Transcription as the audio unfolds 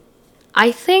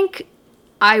I think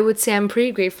I would say I'm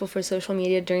pretty grateful for social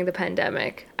media during the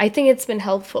pandemic. I think it's been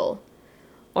helpful.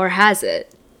 Or has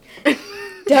it?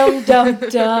 Dum, dum,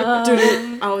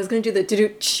 dum. I was going to do the do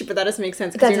but that doesn't make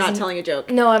sense because you're not telling a joke.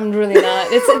 No, I'm really not.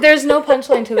 There's no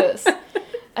punchline to this.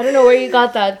 I don't know where you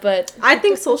got that, but... I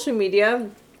think social media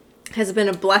has been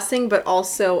a blessing, but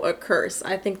also a curse.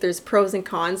 I think there's pros and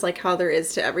cons, like how there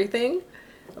is to everything.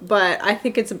 But I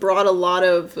think it's brought a lot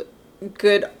of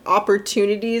good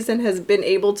opportunities and has been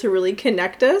able to really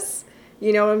connect us.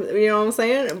 You know what I'm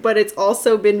saying? But it's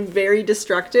also been very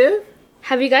destructive.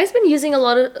 Have you guys been using a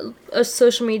lot of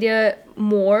social media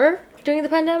more during the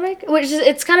pandemic?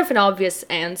 It's kind of an obvious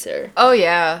answer. Oh,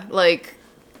 yeah. Like,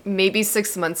 maybe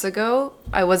 6 months ago,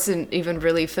 I wasn't even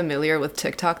really familiar with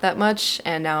TikTok that much,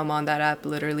 and now I'm on that app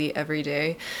literally every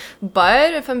day.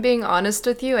 But if I'm being honest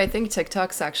with you, I think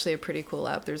TikTok's actually a pretty cool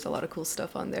app. There's a lot of cool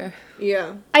stuff on there.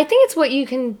 Yeah. I think it's what you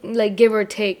can, like, give or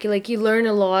take. Like, you learn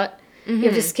a lot. Mm-hmm. You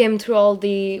have to skim through all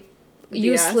the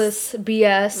useless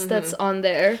BS that's on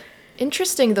there.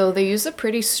 Interesting, though, they use a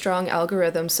pretty strong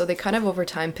algorithm, so they kind of over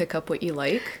time pick up what you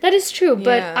like. That is true,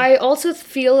 but I also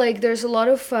feel like there's a lot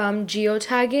of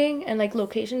geotagging and, like,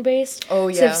 location-based. Oh,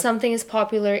 yeah. So if something is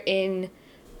popular in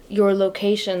your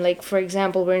location, like, for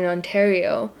example, we're in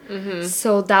Ontario,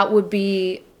 so that would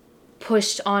be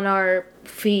pushed on our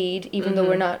feed, even though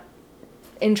we're not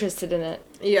interested in it.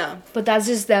 Yeah. But that's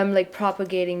just them, like,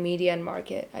 propagating media and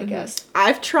market, I guess.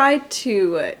 I've tried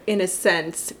to, in a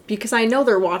sense, because I know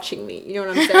they're watching me. You know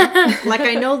what I'm saying? Like,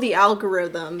 I know the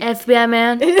algorithm. FBI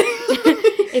man,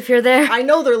 if you're there. I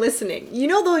know they're listening. You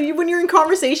know, though, when you're in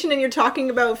conversation and you're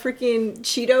talking about freaking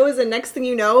Cheetos, and next thing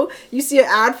you know, you see an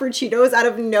ad for Cheetos out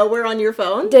of nowhere on your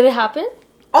phone. Did it happen?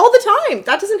 All the time.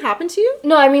 That doesn't happen to you?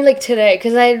 No, I mean, like, today,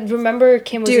 because I remember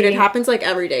Kim was Dude, eating... it happens, like,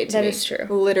 every day to me. That is true.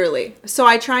 Literally. So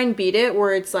I try and beat it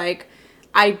where it's, like,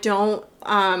 I don't,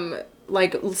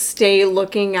 like, stay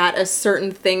looking at a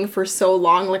certain thing for so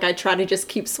long. Like, I try to just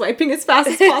keep swiping as fast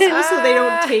as possible so they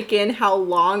don't take in how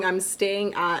long I'm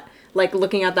staying at, like,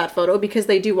 looking at that photo, because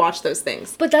they do watch those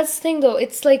things. But that's the thing, though.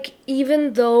 It's like,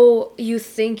 even though you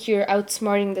think you're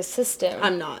outsmarting the system...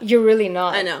 I'm not. You're really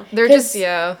not. I know. They're just,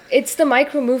 yeah. It's the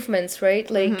micro movements, right?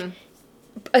 Like,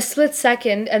 a split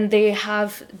second, and they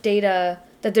have data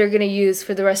that they're going to use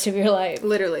for the rest of your life.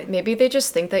 Literally. Maybe they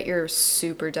just think that you're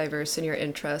super diverse in your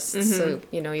interests. So,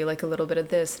 you know, you like a little bit of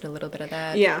this and a little bit of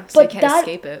that. Yeah. So but you can't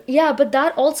escape it. Yeah, but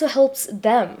that also helps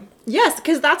them. Yes,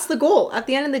 because that's the goal. At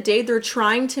the end of the day, they're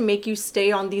trying to make you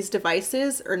stay on these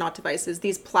devices, or not devices,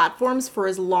 these platforms for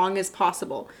as long as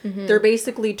possible. They're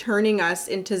basically turning us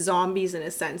into zombies in a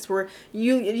sense, where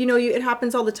it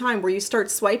happens all the time, where you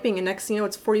start swiping and next thing you know,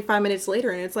 it's 45 minutes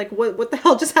later and it's like, what the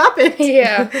hell just happened?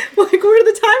 Yeah. Like, where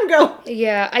did the time go?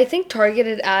 Yeah, I think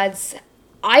targeted ads...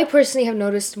 I personally have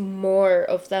noticed more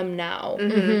of them now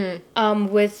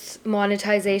with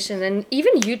monetization, and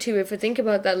even YouTube. If you think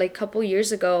about that, like a couple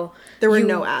years ago, there were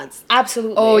no ads.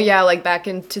 Absolutely. Oh yeah, like back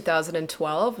in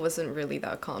 2012 wasn't really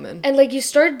that common. And like you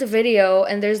start the video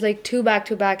and there's like 2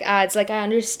 back-to-back ads. Like I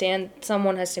understand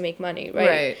someone has to make money, right?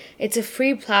 Right. It's a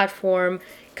free platform.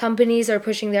 Companies are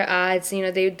pushing their ads. You know,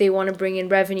 they want to bring in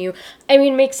revenue. I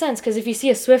mean, it makes sense because if you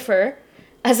see a Swiffer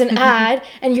as an ad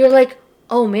and you're like,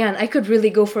 oh man, I could really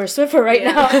go for a Swiffer right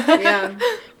now. Yeah.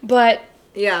 But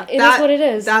yeah, it is what it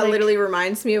is. That literally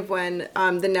reminds me of when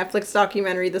the Netflix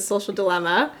documentary, The Social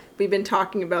Dilemma, we've been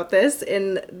talking about this.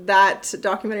 In that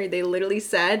documentary, they literally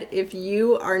said, if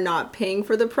you are not paying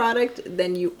for the product,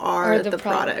 then you are the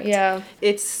product. Yeah.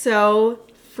 It's so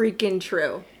freaking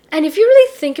true. And if you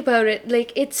really think about it,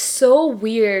 like, it's so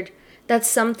weird that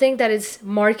something that is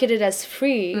marketed as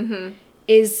free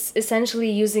is essentially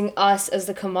using us as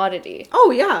the commodity.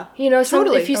 Oh, yeah. You know,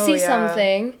 totally. If you see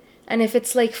something, and if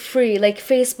it's, like, free, like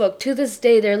Facebook, to this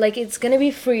day, they're like, it's gonna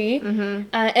be free, and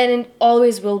it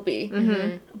always will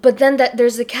be. But then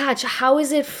there's a catch. How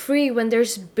is it free when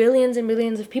there's billions and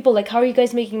billions of people? Like, how are you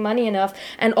guys making money enough?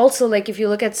 And also, like, if you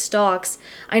look at stocks,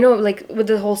 I know, like, with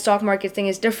the whole stock market thing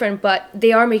is different, but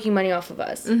they are making money off of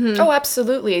us. Oh,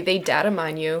 absolutely. They data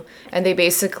mine you, and they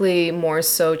basically more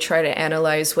so try to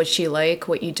analyze what you like,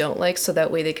 what you don't like, so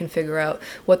that way they can figure out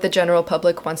what the general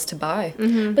public wants to buy.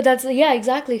 But that's, yeah,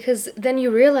 exactly, because then you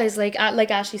realize, like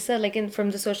Ashley said, like, from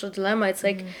The Social Dilemma, it's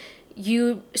like,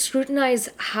 you scrutinize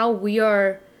how we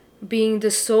are being the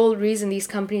sole reason these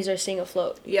companies are staying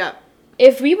afloat. Yeah.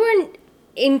 If we weren't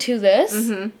into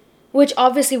this, which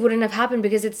obviously wouldn't have happened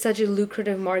because it's such a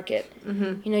lucrative market.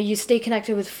 You know, you stay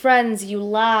connected with friends, you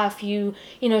laugh, you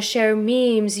share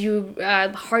memes, you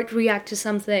heart react to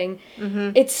something.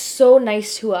 It's so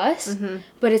nice to us,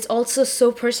 but it's also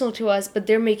so personal to us, but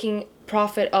they're making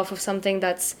profit off of something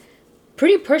that's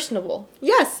pretty personable.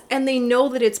 Yes, and they know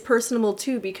that it's personable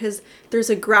too because there's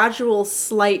a gradual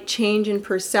slight change in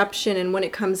perception and when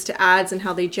it comes to ads and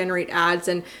how they generate ads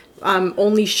and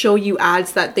only show you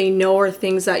ads that they know are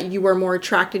things that you are more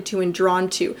attracted to and drawn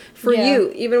to. For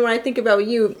you, even when I think about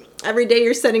you, every day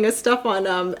you're sending us stuff on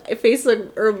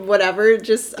Facebook or whatever,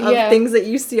 just of things that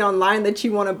you see online that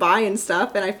you want to buy and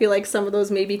stuff. And I feel like some of those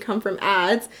maybe come from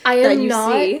ads I that am you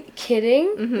not see.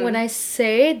 kidding when I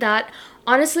say that,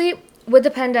 honestly, with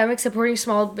the pandemic, supporting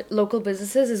small local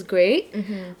businesses is great.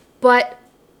 But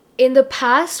in the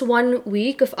past 1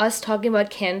 week of us talking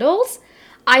about candles,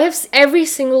 I have every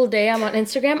single day I'm on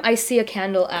Instagram, I see a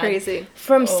candle ad Crazy.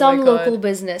 from Oh some my God. local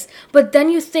business. But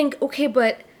then you think, okay,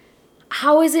 but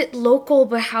how is it local,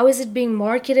 but how is it being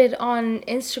marketed on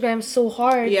Instagram so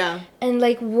hard? Yeah. And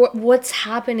like, what's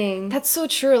happening? That's so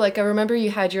true. Like, I remember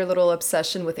you had your little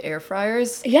obsession with air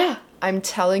fryers. Yeah. I'm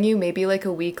telling you, maybe like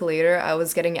a week later, I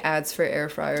was getting ads for air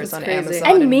fryers on crazy.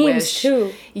 Amazon And memes Wish.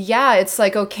 too. Yeah, it's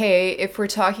like, okay, if we're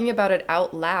talking about it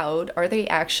out loud, are they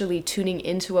actually tuning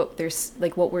into what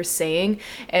what we're saying?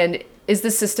 And is the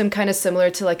system kind of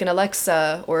similar to like an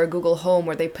Alexa or a Google Home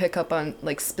where they pick up on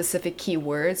like specific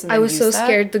keywords? And I then was so use that?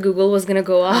 scared the Google was gonna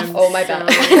go off. Oh my bad.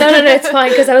 No, it's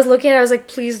fine, because I was looking at it, I was like,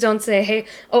 please don't say, hey,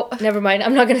 oh, never mind,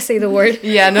 I'm not gonna say the word.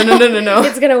 Yeah, no.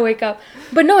 It's gonna wake up.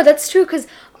 But no, that's true, because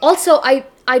also, I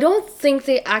don't think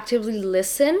they actively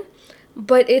listen,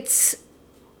 but it's,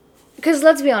 because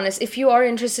let's be honest, if you are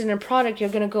interested in a product, you're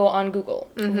gonna go on Google,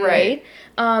 right?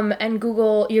 And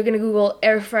Google, you're gonna Google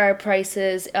air fryer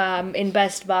prices in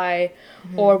Best Buy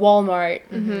or Walmart,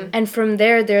 and from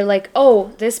there, they're like,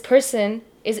 oh, this person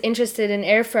is interested in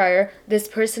air fryer. This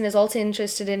person is also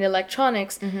interested in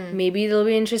electronics. Maybe they'll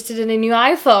be interested in a new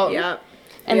iPhone. Yeah.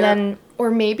 And Yeah. then Or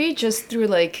maybe just through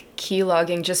like key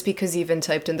logging, just because you even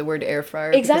typed in the word air fryer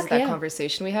because Exactly, of that yeah.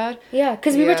 conversation we had. yeah,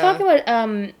 because we were Yeah. talking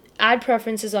about ad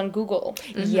preferences on Google.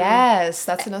 Yes,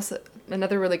 that's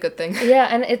another really good thing. Yeah,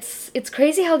 and it's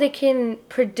crazy how they can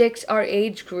predict our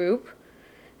age group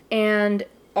and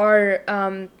our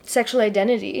sexual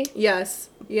identity Yes.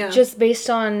 Yeah. just based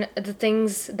on the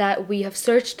things that we have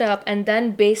searched up and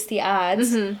then base the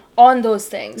ads on those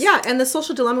things. Yeah, and the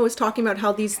Social Dilemma was talking about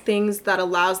how these things that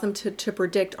allows them to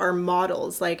predict are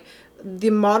models. Like,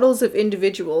 the models of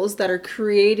individuals that are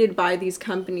created by these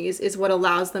companies is what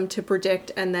allows them to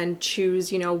predict and then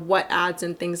choose, what ads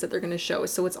and things that they're going to show.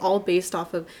 So it's all based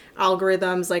off of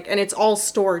algorithms, and it's all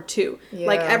stored too.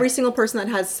 Like, Yeah. every single person that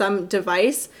has some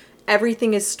device,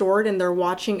 everything is stored and they're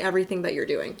watching everything that you're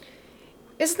doing.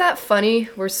 Isn't that funny?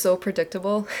 We're so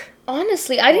predictable.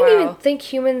 Honestly, I didn't even Wow. think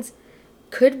humans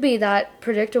could be that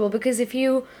predictable, because if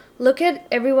you look at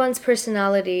everyone's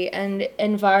personality and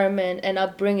environment and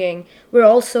upbringing, we're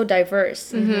all so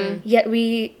diverse. Yet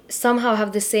we somehow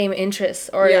have the same interests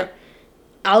or Yeah.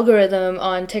 algorithm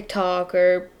on TikTok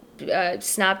or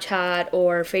Snapchat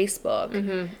or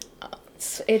Facebook.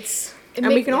 It's And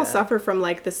we can all suffer from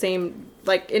the same,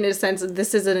 in a sense,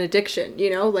 this is an addiction,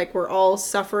 we're all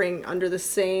suffering under the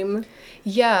same.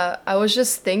 Yeah, I was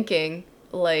just thinking,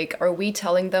 are we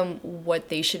telling them what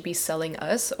they should be selling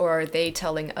us, or are they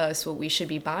telling us what we should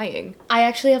be buying? I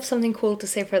actually have something cool to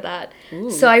say for that.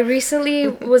 So I recently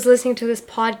was listening to this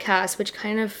podcast which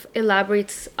kind of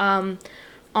elaborates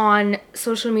on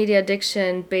social media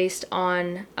addiction based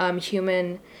on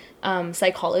human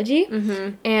psychology.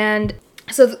 And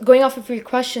so going off of your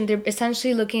question, they're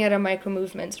essentially looking at our micro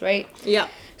movements, right? Yeah.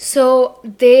 So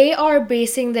they are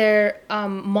basing their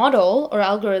model or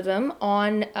algorithm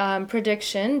on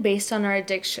prediction based on our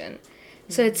addiction.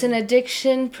 So it's an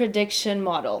addiction prediction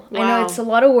model. I know Wow. it's a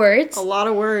lot of words, A lot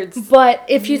of words. but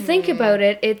if you think about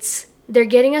it, they're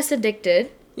getting us addicted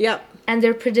Yep. and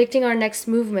they're predicting our next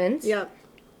movements Yep.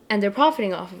 and they're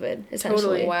profiting off of it, essentially.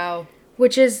 Totally. Wow.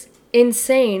 Which is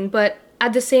insane, but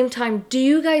at the same time, do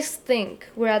you guys think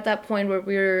we're at that point where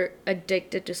we're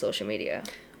addicted to social media?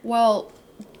 Well,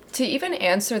 to even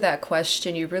answer that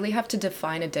question, you really have to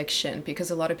define addiction,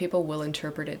 because a lot of people will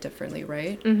interpret it differently,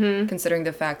 right? Mm-hmm. Considering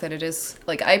the fact that it is,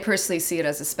 I personally see it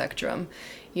as a spectrum.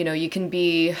 You can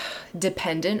be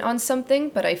dependent on something,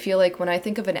 but I feel like when I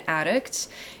think of an addict,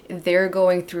 they're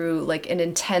going through an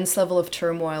intense level of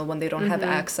turmoil when they don't have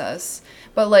access.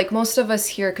 But most of us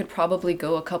here could probably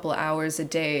go a couple hours a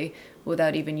day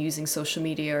without even using social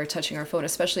media or touching our phone,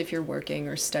 especially if you're working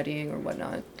or studying or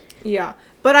whatnot. Yeah.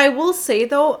 But I will say,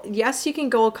 though, yes, you can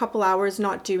go a couple hours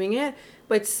not doing it,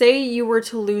 but say you were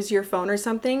to lose your phone or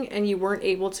something and you weren't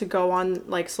able to go on,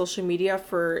 social media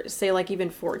for, say, even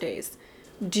 4 days.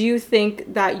 Do you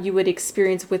think that you would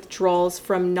experience withdrawals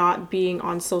from not being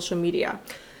on social media?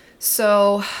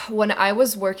 So when I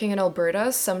was working in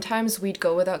Alberta, sometimes we'd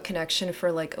go without connection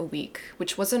for like a week,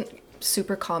 which wasn't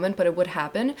super common, but it would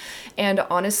happen. And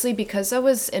honestly, because I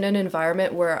was in an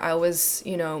environment where I was,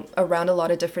 around a lot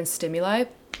of different stimuli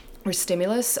or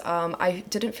stimulus, I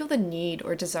didn't feel the need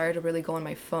or desire to really go on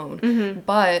my phone.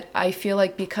 But I feel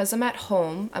like because I'm at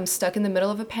home, I'm stuck in the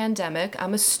middle of a pandemic,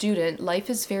 I'm a student,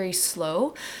 life is very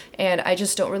slow, and I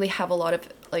just don't really have a lot of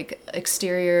like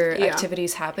exterior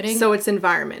activities happening. So it's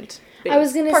environment. I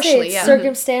was gonna say Partially, it's yeah.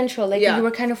 circumstantial. Like Yeah. you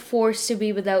were kind of forced to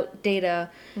be without data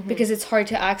because it's hard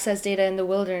to access data in the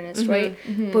wilderness, right?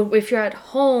 But if you're at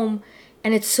home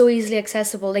and it's so easily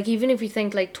accessible, like even if you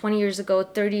think like 20 years ago,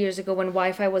 30 years ago when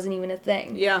Wi-Fi wasn't even a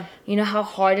thing. Yeah. You know how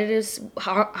hard it is,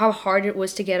 how hard it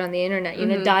was to get on the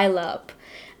internet, dial up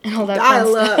and all that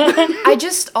Dial fun up. stuff. I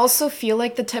just also feel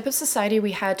like the type of society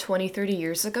we had 20, 30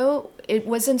 years ago, it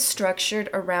wasn't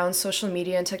structured around social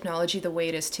media and technology the way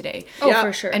it is today. Oh, Yeah.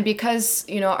 for sure. And because,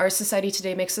 our society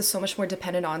today makes us so much more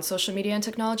dependent on social media and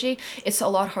technology, it's a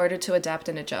lot harder to adapt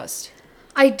and adjust.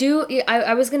 I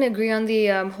was going to agree on the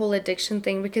whole addiction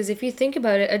thing because if you think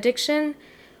about it, addiction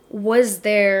was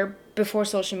there before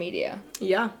social media.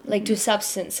 Yeah. Like to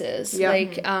substances, Yeah.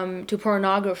 like to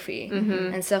pornography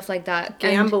and stuff like that.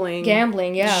 Gambling. And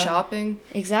gambling, yeah. Shopping.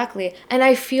 Exactly. And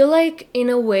I feel like in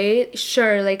a way,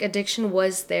 sure, like addiction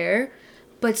was there,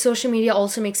 but social media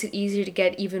also makes it easier to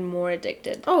get even more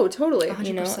addicted. Oh, totally.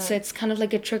 100%. So it's kind of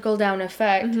like a trickle down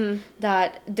effect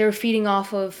that they're feeding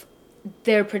off of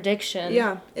their prediction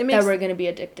Yeah, it that makes we're going to be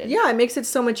addicted. Yeah, it makes it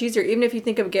so much easier. Even if you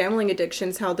think of gambling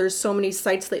addictions, how there's so many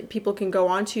sites that people can go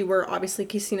onto where obviously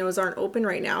casinos aren't open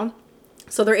right now.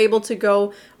 So they're able to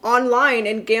go online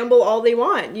and gamble all they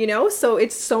want, So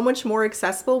it's so much more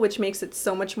accessible, which makes it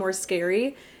so much more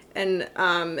scary and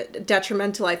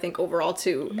detrimental, I think, overall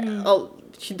to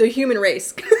the human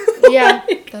race. Yeah.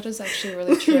 That is actually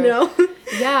really true. you know?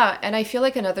 Yeah, and I feel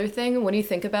like another thing, when you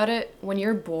think about it, when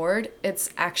you're bored, it's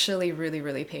actually really,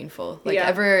 really painful. Like, Yeah.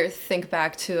 ever think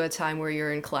back to a time where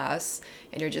you're in class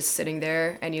and you're just sitting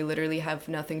there and you literally have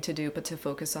nothing to do but to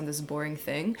focus on this boring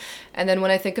thing? And then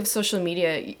when I think of social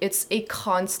media, it's a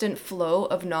constant flow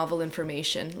of novel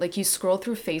information. Like, you scroll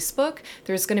through Facebook,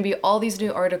 there's going to be all these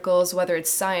new articles, whether it's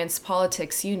science,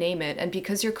 politics, you name it. And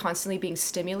because you're constantly being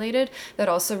stimulated, that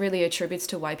also really attributes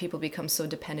to why people become so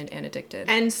dependent and addicted.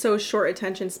 And so short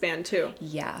attention span, too.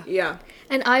 Yeah. Yeah.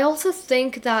 And I also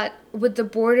think that with the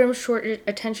boredom, short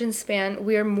attention span,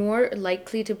 we are more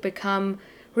likely to become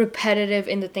repetitive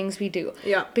in the things we do.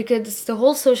 Yeah. Because the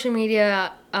whole social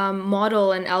media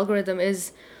model and algorithm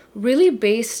is really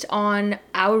based on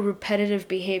our repetitive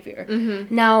behavior.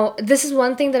 Now, this is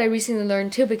one thing that I recently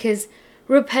learned too, because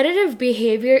repetitive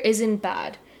behavior isn't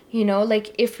bad.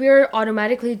 Like if we're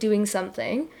automatically doing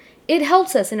something, it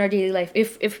helps us in our daily life.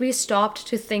 If we stopped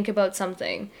to think about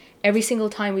something every single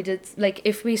time we did, like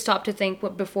if we stopped to think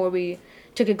before we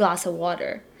took a glass of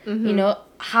water,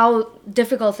 how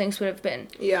difficult things would have been.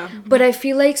 Yeah. But I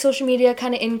feel like social media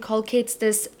kind of inculcates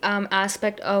this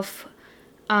aspect of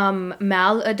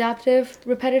maladaptive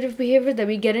repetitive behavior, that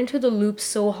we get into the loop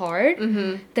so hard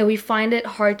that we find it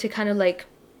hard to kind of like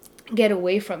get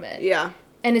away from it. Yeah.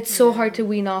 And it's so hard to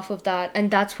wean off of that.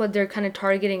 And that's what they're kind of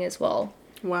targeting as well.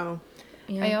 Wow.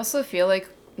 Yeah. I also feel like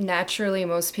naturally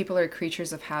most people are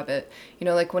creatures of habit.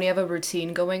 Like when you have a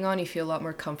routine going on, you feel a lot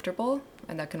more comfortable.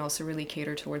 And that can also really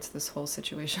cater towards this whole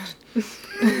situation.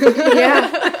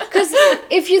 Yeah. Because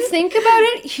if you think about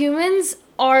it, humans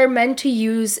are meant to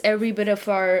use every bit of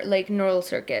our like neural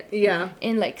circuit. Yeah.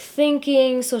 In like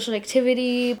thinking, social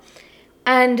activity.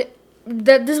 And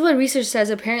this is what research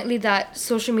says, apparently, that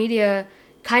social media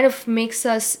kind of makes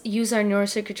us use our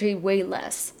neurocircuitry way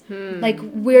less. Like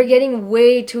we're getting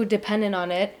way too dependent on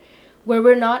it, where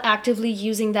we're not actively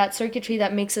using that circuitry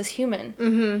that makes us human.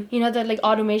 That like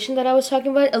automation that I was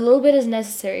talking about, a little bit is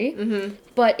necessary,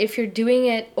 but if you're doing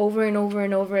it over and over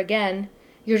and over again,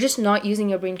 you're just not using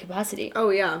your brain capacity. Oh,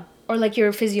 yeah. Or like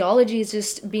your physiology is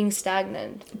just being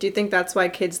stagnant. Do you think that's why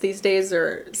kids these days,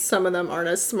 or some of them aren't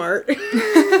as smart?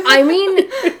 I mean,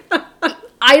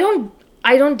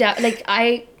 I don't doubt, like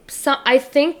I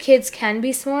think kids can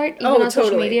be smart even on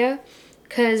social totally. media,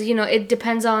 because it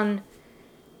depends on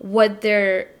what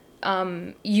they're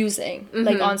using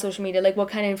like on social media, like what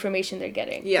kind of information they're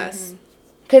getting. Yes.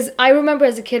 Because I remember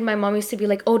as a kid, my mom used to be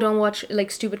like, oh, don't watch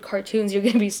like stupid cartoons, you're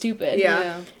gonna be stupid.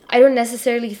 Yeah. I don't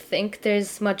necessarily think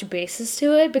there's much basis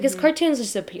to it, because cartoons are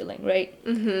just appealing, right?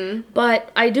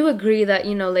 But I do agree that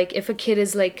like if a kid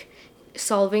is like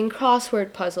solving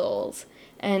crossword puzzles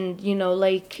and, you know,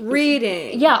 like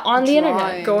reading. Yeah, on the Drawing.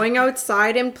 internet. Going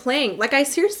outside and playing. Like, I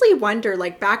seriously wonder,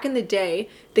 like, back in the day,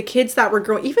 the kids that were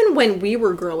growing, even when we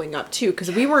were growing up too,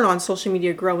 because we weren't on social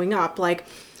media growing up, like,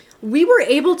 we were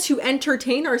able to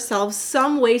entertain ourselves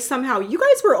some way, somehow. You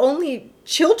guys were only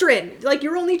children. Like,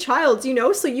 you were only childs, you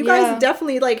know? So you Yeah. guys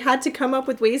definitely, like, had to come up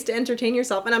with ways to entertain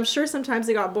yourself. And I'm sure sometimes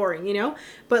it got boring, you know?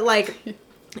 But, like,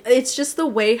 it's just the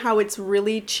way how it's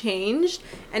really changed.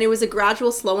 And it was a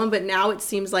gradual slow one, but now it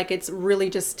seems like it's really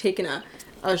just taken a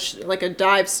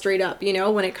dive straight up, you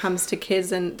know, when it comes to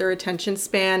kids and their attention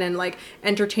span and like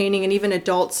entertaining, and even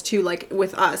adults too, like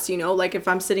with us, you know, like if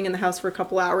I'm sitting in the house for a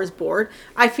couple hours bored,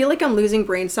 I feel like I'm losing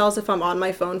brain cells if I'm on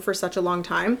my phone for such a long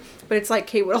time. But it's like,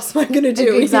 okay, what else am I gonna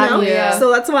do? Exactly, You know? yeah.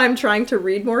 So that's why I'm trying to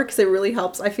read more, because it really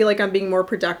helps. I feel like I'm being more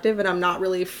productive and I'm not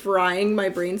really frying my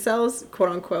brain cells, quote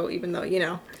unquote, even though, you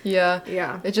know. Yeah.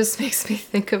 Yeah. It just makes me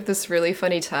think of this really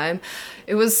funny time.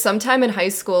 It was sometime in high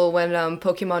school when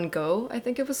Pokemon Go, I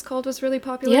think it was called, was really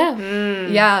popular. Yeah.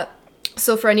 Yeah.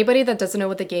 So for anybody that doesn't know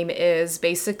what the game is,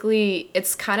 basically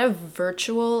it's kind of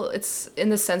virtual. It's in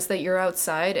the sense that you're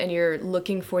outside and you're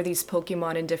looking for these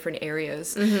Pokemon in different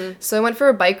areas. So I went for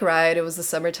a bike ride. It was the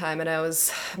summertime and I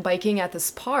was biking at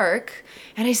this park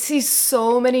and I see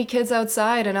so many kids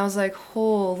outside and I was like,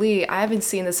 holy, I haven't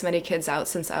seen this many kids out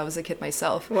since I was a kid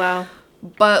myself. Wow.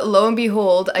 But lo and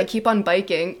behold, I keep on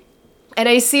biking and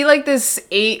I see like this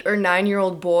 8 or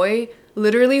 9-year-old boy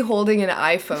literally holding an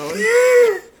iPhone.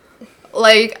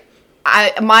 Like,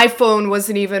 my phone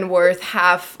wasn't even worth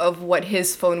half of what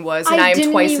his phone was, and I am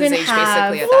didn't twice his even age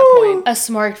have basically at that point. a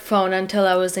smartphone until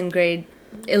I was in grade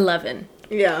 11.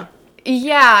 Yeah.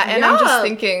 Yeah, and I'm Yeah. just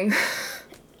thinking,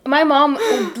 My mom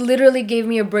literally gave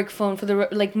me a brick phone for the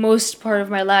like most part of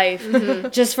my life,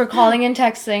 just for calling and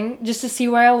texting, just to see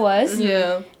where I was.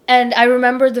 yeah. And I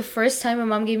remember the first time my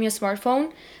mom gave me a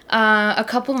smartphone. A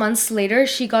couple months later,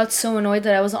 she got so annoyed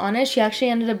that I was on it, she actually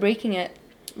ended up breaking it.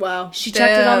 Wow. She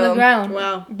chucked it on the Damn. ground.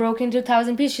 Wow. Broke into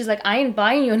 1,000 pieces. She's like, I ain't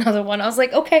buying you another one. I was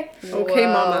like, okay. Okay,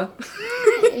 Wow.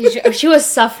 mama. She was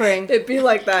suffering. It'd be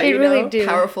like that, It you really know? did.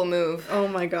 Powerful move. Oh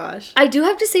my gosh. I do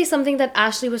have to say something that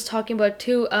Ashley was talking about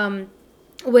too,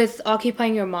 with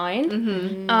occupying your mind.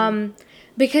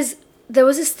 Because there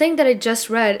was this thing that I just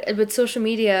read with social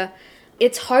media.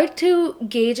 It's hard to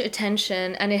gauge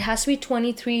attention, and it has to be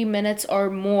 23 minutes or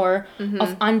more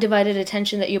of undivided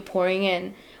attention that you're pouring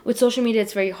in. With social media,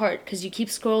 it's very hard because you keep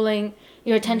scrolling.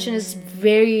 Your attention is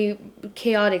very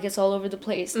chaotic. It's all over the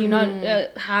place. You're not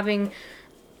having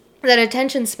that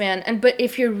attention span. But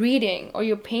if you're reading or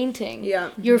you're painting, Yeah.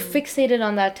 you're fixated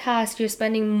on that task. You're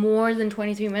spending more than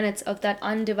 23 minutes of that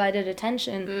undivided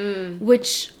attention,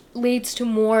 which leads to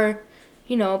more,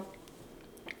 you know,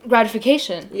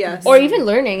 gratification. Yes. Or even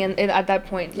learning and at that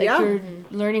point. Like, Yeah. you're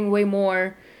learning way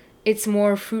more. It's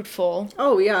more fruitful.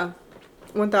 Oh, yeah.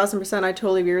 1000%. I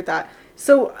totally agree with that.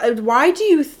 So, why do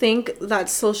you think that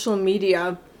social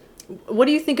media, what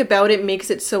do you think about it makes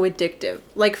it so addictive?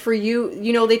 Like, for you,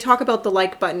 you know, they talk about the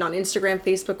like button on Instagram,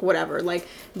 Facebook, whatever. Like,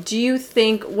 do you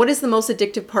think, what is the most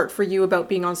addictive part for you about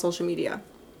being on social media?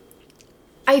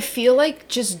 I feel like,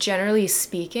 just generally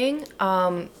speaking,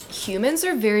 humans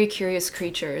are very curious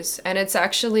creatures. And it's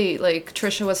actually, like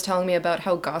Trisha was telling me about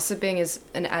how gossiping is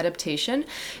an adaptation.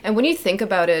 And when you think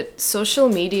about it, social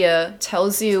media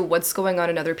tells you what's going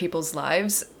on in other people's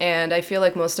lives. And I feel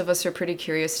like most of us are pretty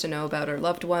curious to know about our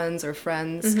loved ones or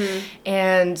friends.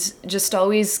 And just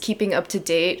always keeping up to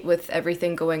date with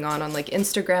everything going on like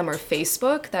Instagram or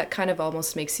Facebook, that kind of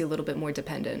almost makes you a little bit more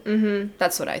dependent.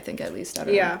 That's what I think, at least. I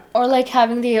don't know. Yeah. Or like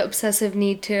having the obsessive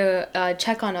need to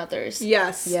check on others.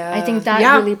 Yes. Yeah. I think that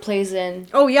Yeah. really plays in.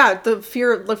 Oh, yeah. The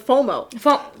fear, like FOMO.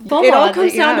 FOMO, It all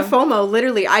comes down to yeah. FOMO,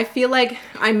 literally. I feel like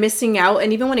I'm missing out,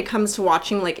 and even when it comes to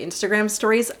watching like Instagram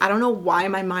stories, I don't know why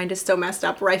my mind is so messed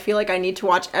up where I feel like I need to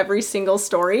watch every single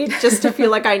story just to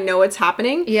feel like I know what's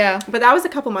happening. Yeah. But that was a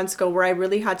couple months ago where I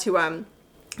really had to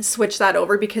switch that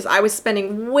over because I was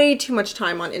spending way too much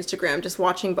time on Instagram just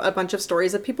watching a bunch of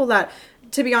stories of people that,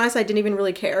 to be honest, I didn't even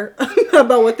really care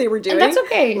about what they were doing. that's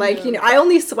okay. Like, you know, I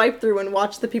only swipe through and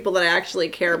watch the people that I actually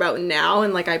care about now,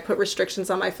 and like I put restrictions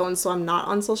on my phone so I'm not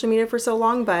on social media for so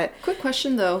long, but Quick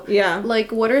question though. Yeah.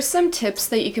 Like, what are some tips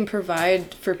that you can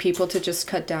provide for people to just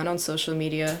cut down on social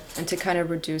media and to kind of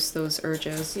reduce those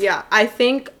urges? yeah, I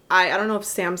think I don't know if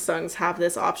Samsungs have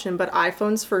this option, but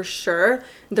iPhones for sure,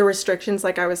 the restrictions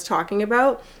like I was talking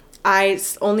about,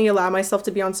 only allow myself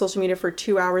to be on social media for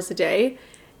 2 hours a day.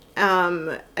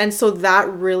 And so that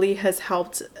really has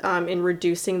helped in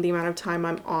reducing the amount of time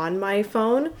I'm on my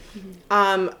phone.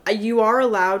 You are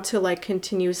allowed to like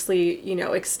continuously, you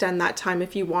know, extend that time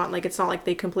if you want. Like, it's not like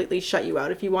they completely shut you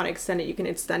out. If you want to extend it, you can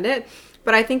extend it.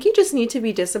 But I think you just need to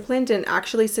be disciplined and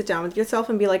actually sit down with yourself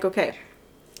and be like, okay,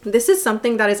 this is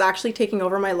something that is actually taking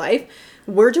over my life.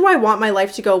 Where do I want my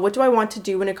life to go? What do I want to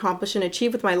do and accomplish and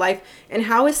achieve with my life? And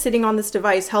how is sitting on this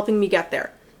device helping me get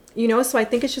there? You know, so I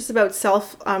think it's just about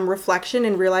self reflection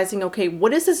and realizing, okay,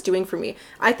 what is this doing for me?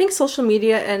 I think social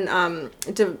media and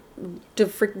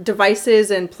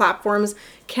devices and platforms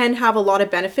can have a lot of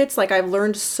benefits. Like, I've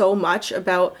learned so much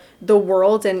about the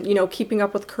world and, you know, keeping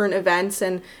up with current events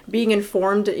and being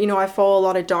informed. You know, I follow a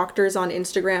lot of doctors on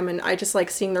Instagram and I just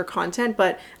like seeing their content.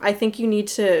 But I think you need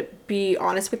to be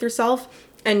honest with yourself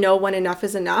and know when enough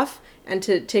is enough and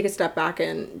to take a step back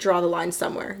and draw the line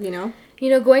somewhere, you know? You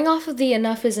know, going off of the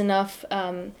enough is enough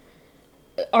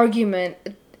argument,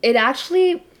 it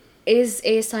actually is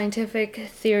a scientific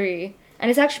theory, and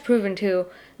it's actually proven too,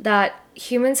 that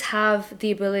humans have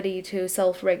the ability to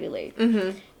self-regulate.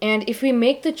 And if we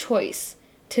make the choice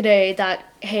today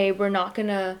that, hey, we're not going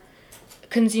to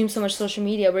consume so much social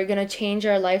media, we're going to change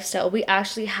our lifestyle, we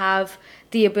actually have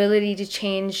the ability to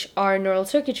change our neural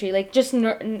circuitry, like just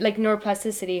like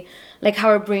neuroplasticity, like how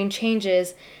our brain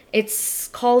changes. It's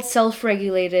called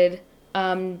self-regulated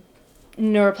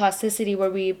neuroplasticity, where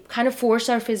we kind of force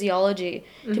our physiology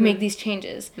to make these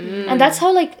changes. And that's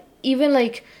how, like, even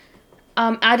like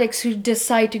addicts who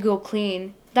decide to go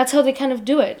clean, that's how they kind of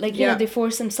do it. Like, you know, they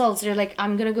force themselves. They're like,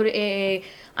 I'm gonna go to AA,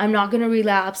 I'm not gonna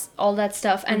relapse, all that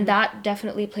stuff. And that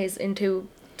definitely plays into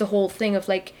the whole thing of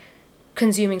like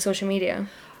consuming social media.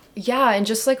 Yeah, and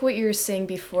just like what you were saying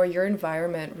before, your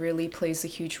environment really plays a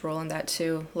huge role in that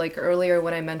too. Like earlier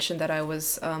when I mentioned that I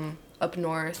was up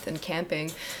north and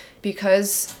camping,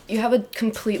 because you have a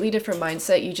completely different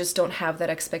mindset. You just don't have that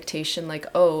expectation like,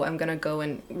 oh, I'm going to go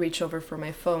and reach over for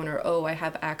my phone, or, oh, I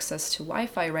have access to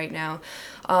Wi-Fi right now.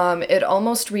 It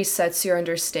almost resets your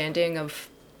understanding of,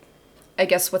 I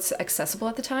guess, what's accessible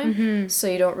at the time. So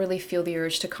you don't really feel the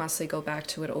urge to constantly go back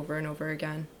to it over and over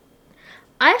again.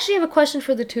 I actually have a question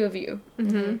for the two of you.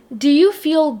 Do you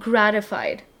feel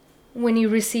gratified when you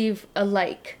receive a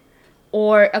like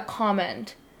or a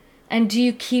comment? And do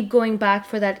you keep going back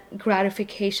for that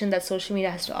gratification that social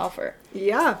media has to offer?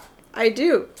 Yeah, I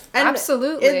do. And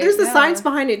absolutely. There's the science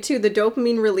behind it too. The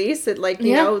dopamine release, it like,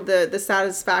 you know, the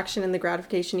satisfaction and the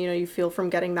gratification, you know, you feel from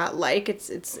getting that like,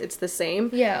 it's the same.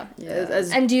 Yeah.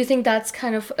 As and do you think that's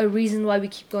kind of a reason why we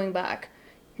keep going back?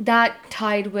 That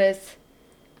tied with,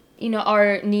 you know,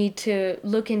 our need to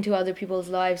look into other people's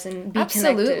lives and be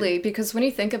absolutely connected. Because when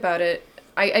you think about it,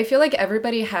 I feel like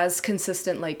everybody has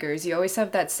consistent likers. You always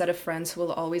have that set of friends who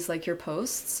will always like your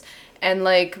posts. And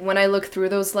like when I look through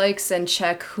those likes and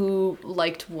check who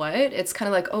liked what, it's kind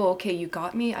of like, oh, okay, you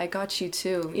got me, I got you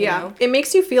too. You know? It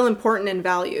makes you feel important and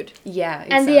valued. Yeah,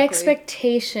 exactly. And the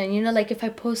expectation, you know, like if I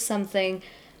post something,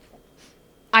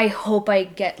 I hope I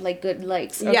get like good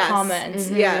likes or comments.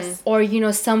 Yes. Or, you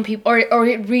know, some people, or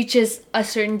it reaches a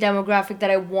certain demographic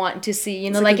that I want to see,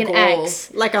 you know, like an goal.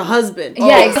 ex. Like a husband.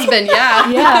 Yeah, husband, yeah.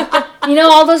 Yeah. You know,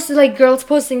 all those like girls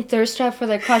posting thirst trap for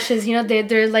their crushes, you know,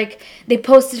 they're like, they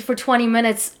posted for 20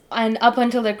 minutes and up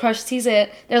until their crush sees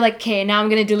it, they're like, okay, now I'm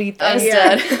going to delete this.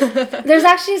 Dead. There's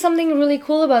actually something really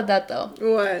cool about that though.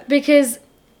 What? Because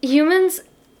humans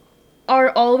are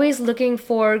always looking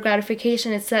for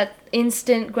gratification. It's that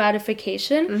instant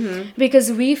gratification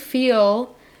because we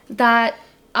feel that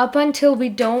up until we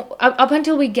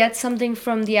get something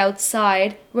from the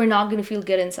outside, we're not going to feel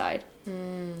good inside.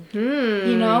 You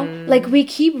know, like we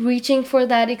keep reaching for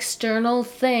that external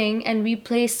thing and we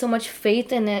place so much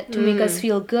faith in it to make us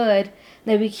feel good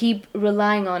that we keep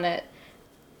relying on it.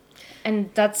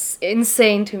 And that's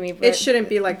insane to me. But It shouldn't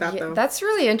be like that, though. That's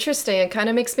really interesting. It kind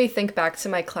of makes me think back to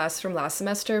my class from last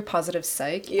semester, Positive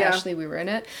Psych. Yeah. Actually, we were in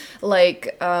it.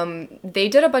 Like, they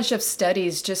did a bunch of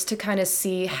studies just to kind of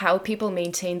see how people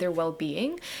maintain their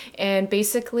well-being. And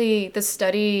basically, the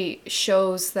study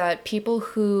shows that people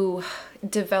who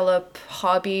develop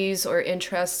hobbies or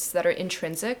interests that are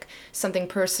intrinsic, something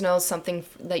personal, something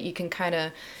that you can kind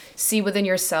of see within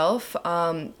yourself,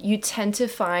 you tend to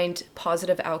find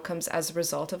positive outcomes as a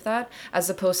result of that, as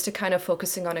opposed to kind of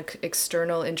focusing on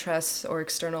external interests or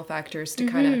external factors to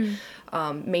kind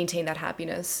of maintain that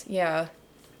happiness. Yeah.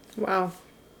 Wow.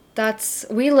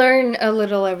 we learn a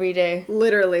little every day.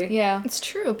 Literally. Yeah. It's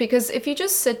true, because if you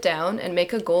just sit down and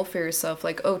make a goal for yourself,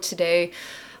 like, oh, today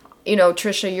you know,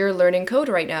 Trisha, you're learning code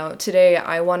right now. Today,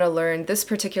 I want to learn this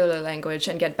particular language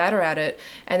and get better at it.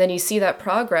 And then you see that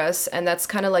progress, and that's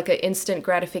kind of like an instant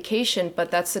gratification,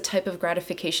 but that's the type of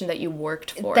gratification that you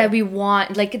worked for. That we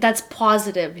want, like, that's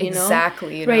positive, you know?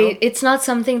 Exactly, you right? know? It's not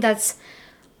something that's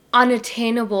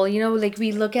unattainable, you know? Like,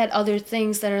 we look at other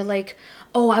things that are like,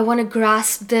 oh, I want to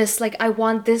grasp this, like, I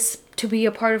want this to be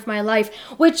a part of my life.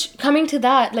 Which, coming to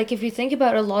that, like, if you think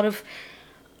about a lot of,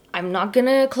 I'm not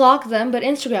gonna clock them, but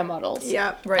Instagram models.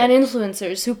 Yeah, right. And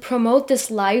influencers who promote this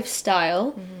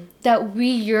lifestyle that we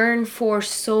yearn for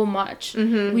so much.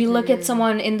 We look at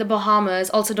someone in the Bahamas,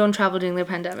 also don't travel during the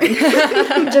pandemic.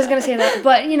 I'm just gonna say that.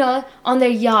 But, you know, on their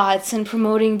yachts and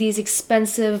promoting these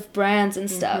expensive brands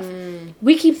and stuff.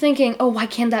 We keep thinking, oh, why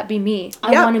can't that be me?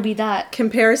 I Yep. want to be that.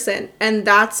 Comparison. And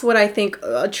that's what I think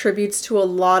attributes to a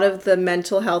lot of the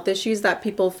mental health issues that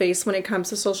people face when it comes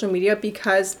to social media,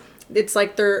 because it's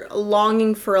like they're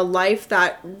longing for a life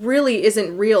that really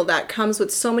isn't real, that comes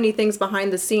with so many things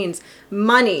behind the scenes.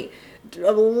 Money,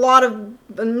 a lot of,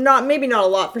 maybe not a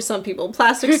lot for some people,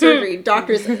 plastic surgery,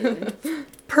 doctors,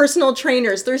 personal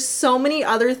trainers. There's so many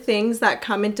other things that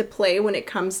come into play when it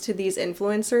comes to these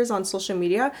influencers on social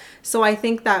media. So I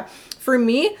think that for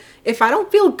me, if I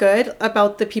don't feel good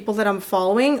about the people that I'm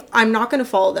following, I'm not going to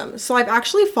follow them. So I've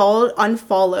actually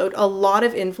unfollowed a lot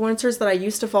of influencers that I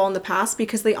used to follow in the past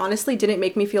because they honestly didn't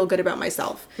make me feel good about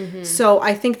myself. So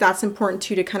I think that's important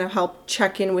too, to kind of help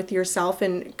check in with yourself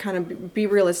and kind of be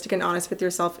realistic and honest with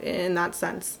yourself in that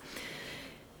sense.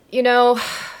 You know,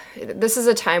 this is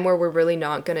a time where we're really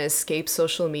not going to escape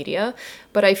social media,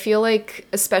 but I feel like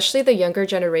especially the younger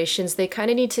generations, they kind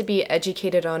of need to be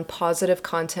educated on positive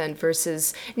content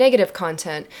versus negative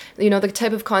content. You know, the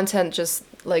type of content, just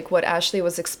like what Ashley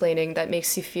was explaining, that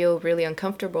makes you feel really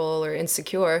uncomfortable or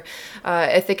insecure.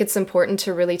 I think it's important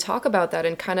to really talk about that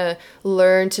and kind of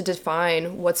learn to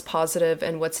define what's positive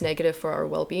and what's negative for our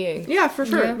well-being. Yeah, for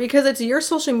sure. Yeah. Because it's your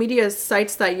social media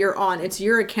sites that you're on. It's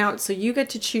your account. So you get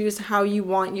to choose how you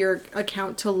want your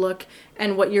account to look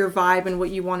and what your vibe and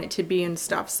what you want it to be and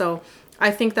stuff. So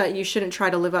I think that you shouldn't try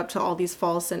to live up to all these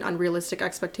false and unrealistic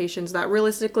expectations that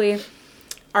realistically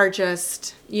are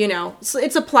just, you know, so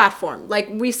it's a platform. Like,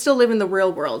 we still live in the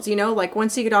real world, you know, like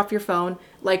once you get off your phone,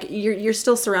 like you're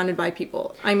still surrounded by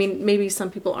people. I mean, maybe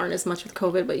some people aren't as much with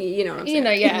COVID, but you know what I'm saying. You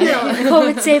know, yeah.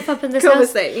 COVID safe up in this COVID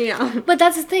house. safe, you know. But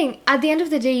that's the thing. At the end of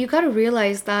the day, you gotta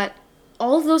realize that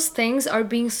all those things are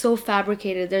being so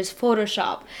fabricated. There's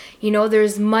Photoshop, you know,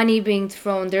 there's money being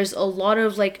thrown. There's a lot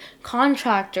of like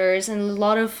contractors and a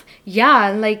lot of,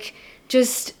 like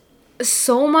just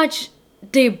so much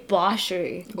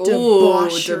debauchery.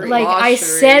 Debauchery. Like, I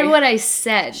said what I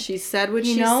said. She said what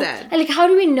You she know? said. And, like, how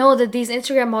do we know that these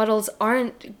Instagram models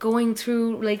aren't going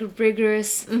through like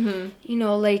rigorous, you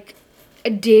know, like a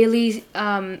daily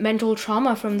mental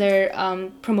trauma from their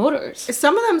promoters?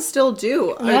 Some of them still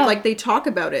do. Yeah. Like, they talk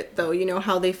about it, though, you know,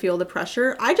 how they feel the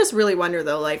pressure. I just really wonder,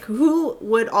 though, like, who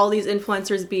would all these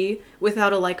influencers be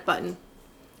without a like button?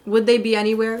 Would they be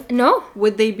anywhere? No.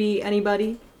 Would they be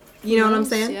anybody? You know what I'm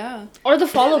saying? Yeah. Or the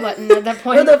follow button at that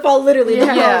point. Or the fall, literally, the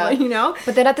Yeah. follow, you know?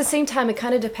 But then at the same time, it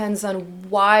kind of depends on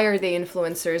why are they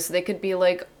influencers. They could be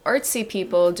like artsy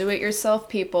people, do-it-yourself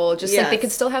people, just like they Yes.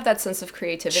 could still have that sense of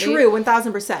creativity. True,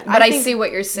 1000%. But I think- see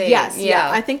what you're saying. Yes, yeah.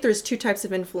 Yeah. I think there's two types of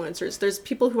influencers. There's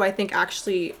people who I think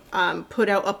actually put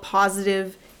out a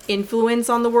positive influence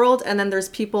on the world, and then there's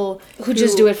people who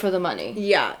just do it for the money.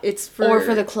 Yeah, it's Or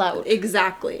for the clout.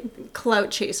 Exactly.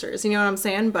 Clout chasers, you know what I'm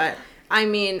saying? But I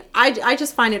mean, I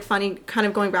just find it funny, kind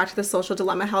of going back to the social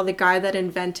dilemma, how the guy that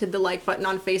invented the like button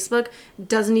on Facebook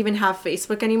doesn't even have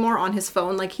Facebook anymore on his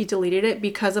phone. Like, he deleted it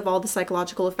because of all the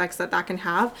psychological effects that can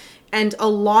have. And a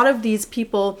lot of these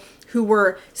people who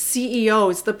were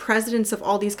CEOs, the presidents of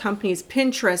all these companies,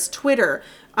 Pinterest, Twitter,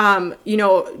 you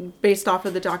know, based off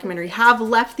of the documentary, have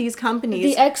left these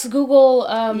companies. The ex-Google,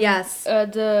 Yes.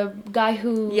 The guy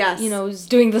who, Yes. you know, is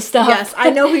doing the stuff. Yes, I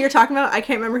know who you're talking about. I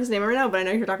can't remember his name right now, but I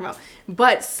know who you're talking about.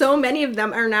 But so many of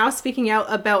them are now speaking out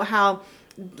about how,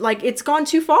 like, it's gone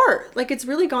too far. Like, it's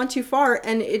really gone too far.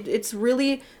 And it's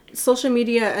really, social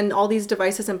media and all these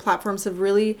devices and platforms have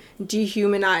really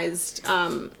dehumanized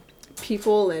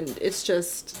people. And it's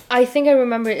just... I think I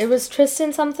remember it was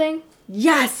Tristan something.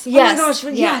 Yes. Yes. Oh my gosh.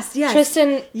 Yeah. Yes.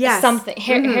 Tristan Yes. something.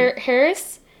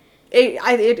 Harris.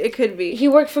 It could be. He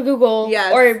worked for Google.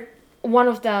 Yes. Or one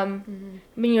of them.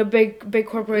 I mean, you know, big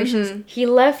corporations. He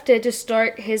left it to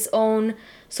start his own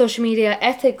social media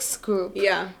ethics group.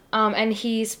 Yeah. And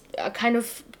he's kind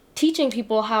of teaching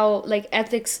people how, like,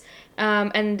 ethics,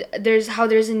 and there's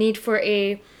a need for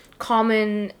a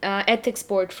common ethics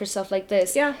board for stuff like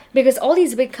this. Yeah. Because all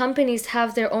these big companies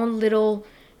have their own little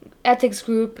ethics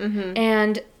group,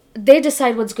 and they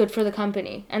decide what's good for the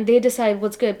company, and they decide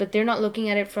what's good, but they're not looking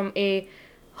at it from a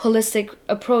holistic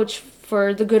approach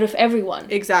for the good of everyone.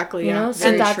 Exactly, You yeah. know? So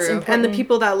And that's true. And the important.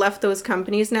 people that left those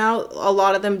companies now, a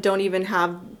lot of them don't even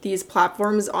have these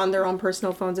platforms on their own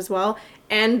personal phones as well.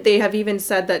 And they have even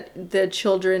said that the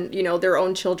children, you know, their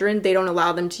own children, they don't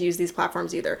allow them to use these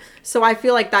platforms either. So I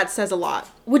feel like that says a lot.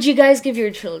 Would you guys give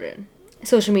your children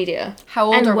social media? How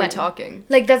old And are we when? talking?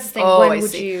 Like, that's the thing. Oh, when I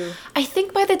would see. you? I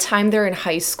think by the time they're in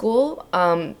high school,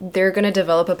 they're going to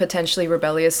develop a potentially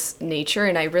rebellious nature,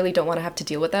 and I really don't want to have to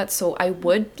deal with that. So I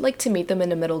would like to meet them in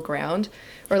the middle ground,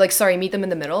 or meet them in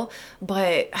the middle.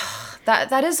 But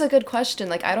that is a good question.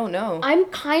 Like, I don't know. I'm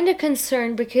kind of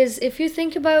concerned because if you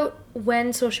think about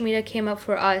when social media came up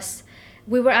for us,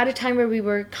 we were at a time where we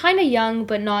were kind of young,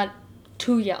 but not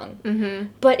too young.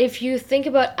 But if you think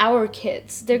about our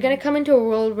kids, they're going to come into a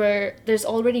world where there's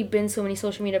already been so many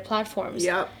social media platforms.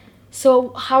 Yep. So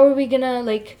how are we going to,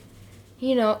 like,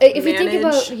 you know, if you think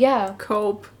about, Manage. yeah.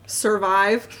 Cope,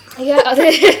 survive. Yeah, all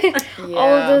of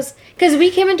Yeah. those. Because we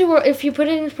came into work, if you put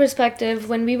it in perspective,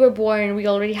 when we were born, we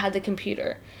already had the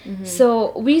computer.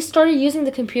 So we started using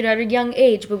the computer at a young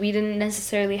age, but we didn't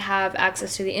necessarily have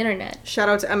access to the internet. Shout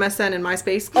out to MSN and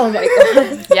MySpace. Oh my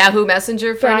god. Yahoo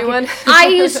Messenger for anyone? I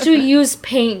used to use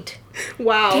Paint.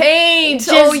 Wow. Paint!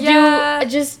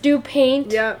 Just do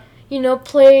Paint. Yep. You know,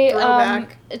 play,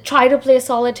 Throwback. try to play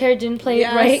solitaire, didn't play it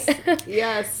Yes. right.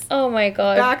 Yes. Oh my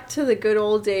god. Back to the good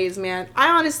old days, man. I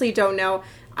honestly don't know.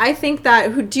 I think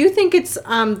that do you think it's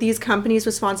these companies'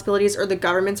 responsibilities or the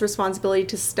government's responsibility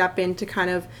to step in to kind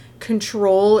of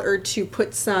control or to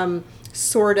put some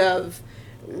sort of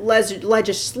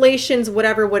legislations,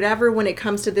 whatever, when it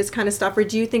comes to this kind of stuff, or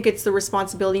do you think it's the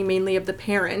responsibility mainly of the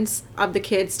parents of the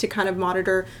kids to kind of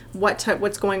monitor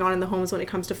what's going on in the homes when it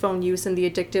comes to phone use and the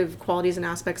addictive qualities and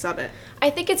aspects of it? I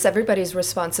think it's everybody's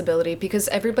responsibility because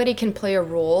everybody can play a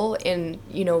role in,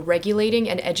 you know, regulating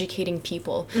and educating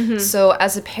people. So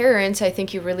as a parent, I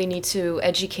think you really need to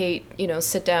educate, you know,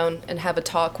 sit down and have a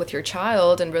talk with your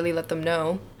child and really let them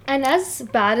know. And as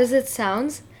bad as it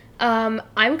sounds,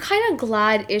 I'm kind of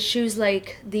glad issues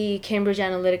like the Cambridge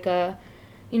Analytica,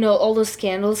 you know, all those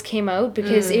scandals came out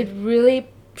because it really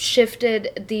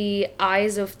shifted the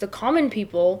eyes of the common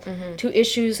people to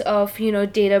issues of, you know,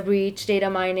 data breach, data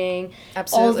mining, all of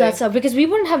Absolutely. that stuff. Because we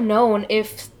wouldn't have known if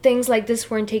things like this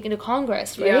weren't taken to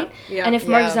Congress, right? Yeah, And if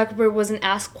Mark yeah. Zuckerberg wasn't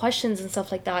asked questions and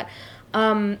stuff like that.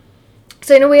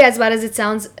 So in a way, as bad as it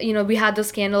sounds, you know, we had those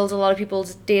scandals, a lot of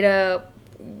people's data,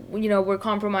 you know, were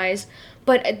compromised.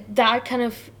 But that kind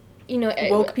of, you know...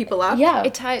 Woke people up? Yeah.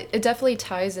 It definitely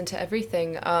ties into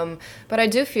everything. But I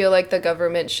do feel like the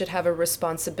government should have a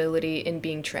responsibility in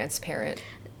being transparent.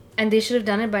 And they should have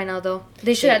done it by now, though.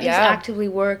 They should at least Yeah. actively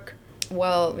work.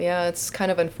 Well, yeah, it's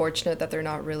kind of unfortunate that they're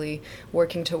not really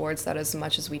working towards that as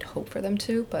much as we'd hope for them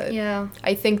to. But Yeah.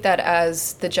 I think that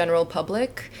as the general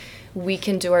public, we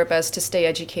can do our best to stay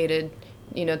educated,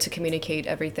 you know, to communicate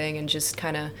everything and just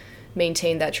kind of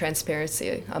maintain that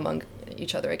transparency among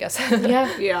each other, I guess.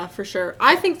 Yeah. Yeah, for sure.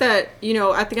 I think that, you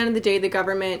know, at the end of the day, the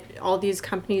government, all these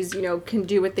companies, you know, can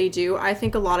do what they do. I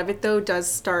think a lot of it, though, does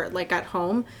start, like, at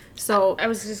home. So I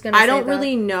was just going to say I don't that.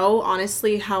 really know,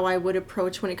 honestly, how I would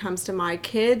approach when it comes to my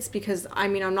kids because, I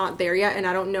mean, I'm not there yet and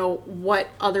I don't know what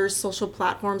other social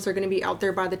platforms are going to be out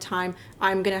there by the time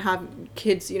I'm going to have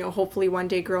kids, you know, hopefully one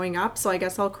day growing up. So I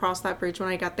guess I'll cross that bridge when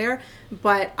I get there.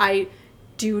 But I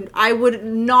would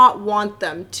not want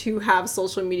them to have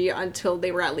social media until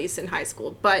they were at least in high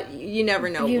school. But you never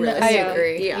know. You know- really. I Yeah.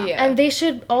 agree. Yeah. Yeah. And they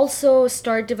should also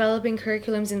start developing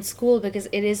curriculums in school because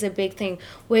it is a big thing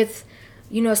with,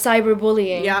 you know,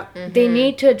 cyberbullying. Yeah. They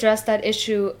need to address that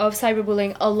issue of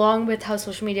cyberbullying along with how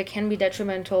social media can be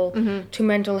detrimental to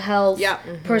mental health, Yeah.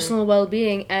 personal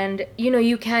well-being, and, you know,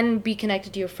 you can be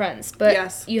connected to your friends. But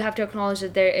Yes. you have to acknowledge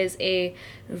that there is a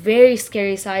very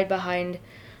scary side behind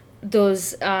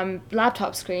those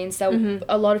laptop screens that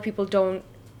a lot of people don't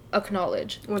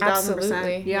acknowledge. 1000%.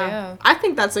 Absolutely, Yeah. yeah. I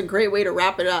think that's a great way to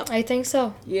wrap it up. I think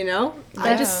so. You know?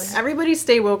 That's- Everybody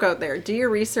stay woke out there. Do your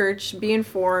research, be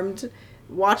informed,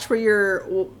 watch what you're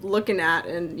looking at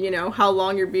and, you know, how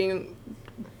long you're being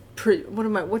what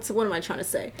am I trying to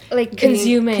say? Like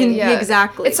consuming. Yeah.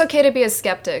 Exactly. It's okay to be a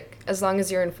skeptic as long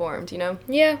as you're informed, you know?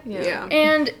 Yeah. Yeah.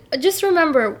 And just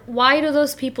remember, why do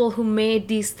those people who made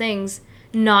these things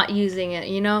not using it,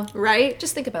 you know? Right?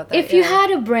 Just think about that. If you yeah.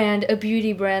 had a brand, a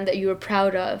beauty brand that you were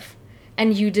proud of,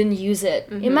 and you didn't use it,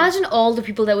 imagine all the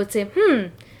people that would say,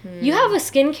 you have a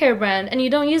skincare brand and you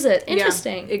don't use it.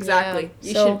 Interesting. Yeah, exactly. Yeah.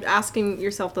 You So- should asking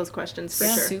yourself those questions for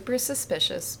sure. Super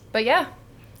suspicious. But yeah,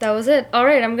 That was it. All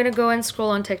right, I'm gonna go and scroll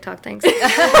on TikTok. Thanks.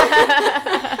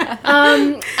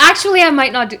 Actually, I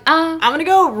might not do. I'm gonna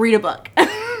go read a book. I'm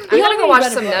gonna go watch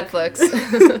some read a Netflix.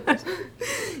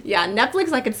 Yeah,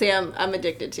 Netflix. I could say I'm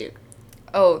addicted to.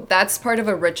 Oh, that's part of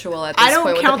a ritual at this I don't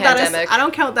point with count the that pandemic. as I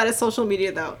don't count that as social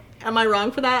media though. Am I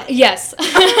wrong for that? Yes.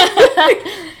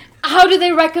 How do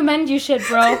they recommend you shit,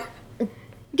 bro?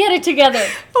 Get it together.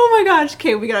 Oh my gosh.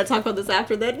 Okay, we gotta talk about this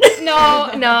after then. No,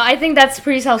 I think that's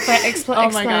pretty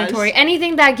self-explanatory. gosh.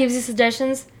 Anything that gives you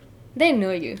suggestions, they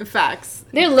know you. Facts.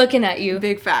 They're looking at you.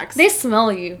 Big facts. They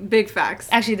smell you. Big facts.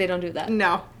 Actually, they don't do that.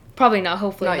 No. Probably not.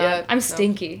 Hopefully Not not. yet, I'm no.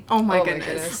 stinky. Oh my Oh my goodness.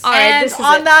 goodness. All right, And this is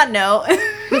on it. that note,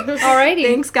 Alrighty.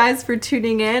 thanks guys for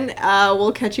tuning in.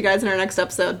 We'll catch you guys in our next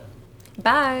episode.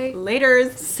 Bye.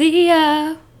 Laters. See ya.